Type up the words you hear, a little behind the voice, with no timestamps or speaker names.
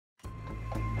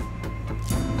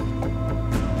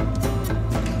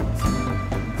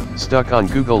Stuck on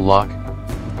Google Lock?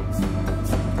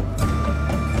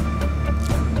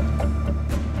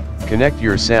 Connect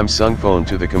your Samsung phone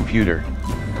to the computer.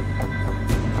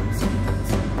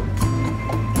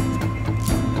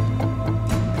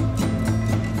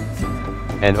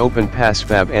 And open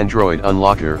PassFab Android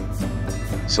Unlocker.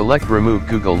 Select Remove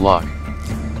Google Lock.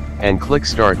 And click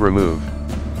Start Remove.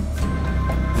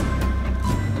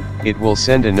 It will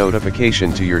send a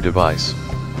notification to your device.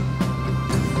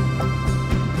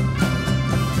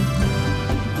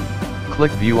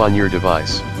 Click View on your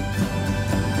device.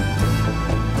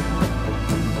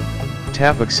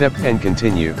 Tap Accept and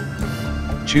Continue.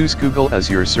 Choose Google as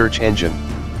your search engine.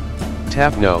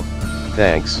 Tap No,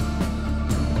 thanks.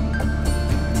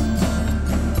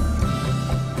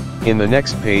 In the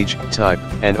next page, type,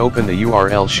 and open the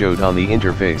URL showed on the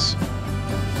interface.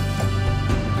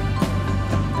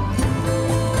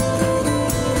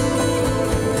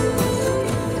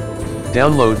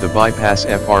 Download the bypass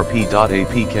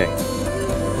FRP.apk.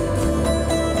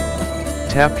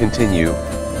 Tap Continue,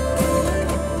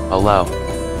 Allow,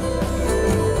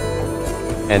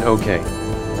 and OK.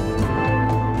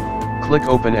 Click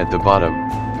Open at the bottom.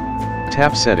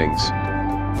 Tap Settings.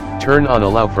 Turn on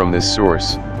Allow from this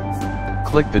source.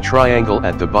 Click the triangle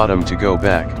at the bottom to go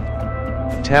back.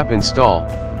 Tap Install.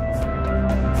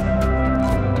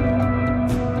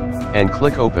 And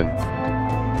click Open.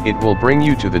 It will bring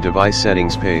you to the device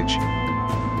settings page.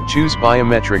 Choose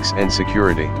Biometrics and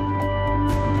Security.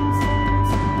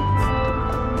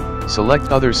 Select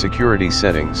Other Security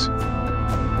Settings.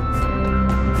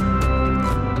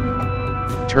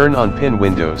 Turn on Pin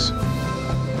Windows.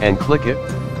 And click it.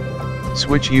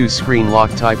 Switch Use Screen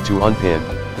Lock type to Unpin.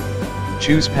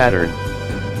 Choose Pattern.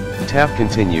 Tap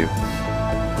Continue.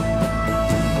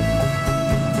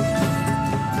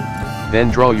 Then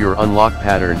draw your unlock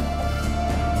pattern.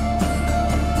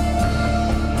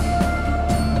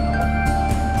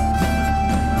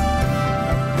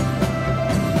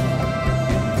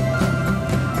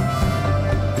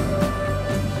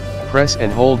 Press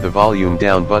and hold the volume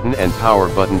down button and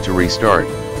power button to restart.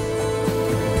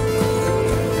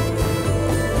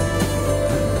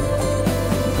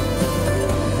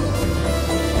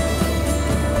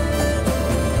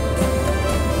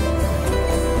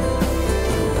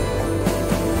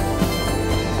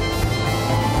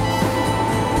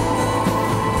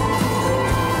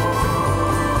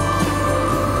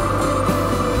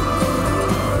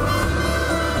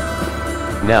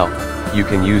 Now, you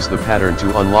can use the pattern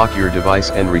to unlock your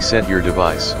device and reset your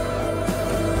device.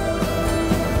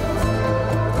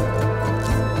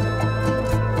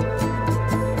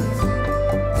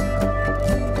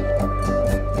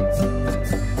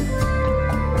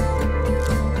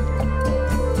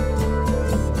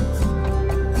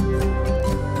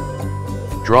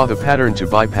 Draw the pattern to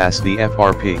bypass the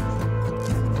FRP.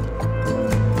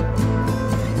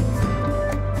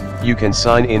 You can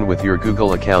sign in with your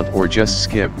Google account or just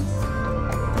skip.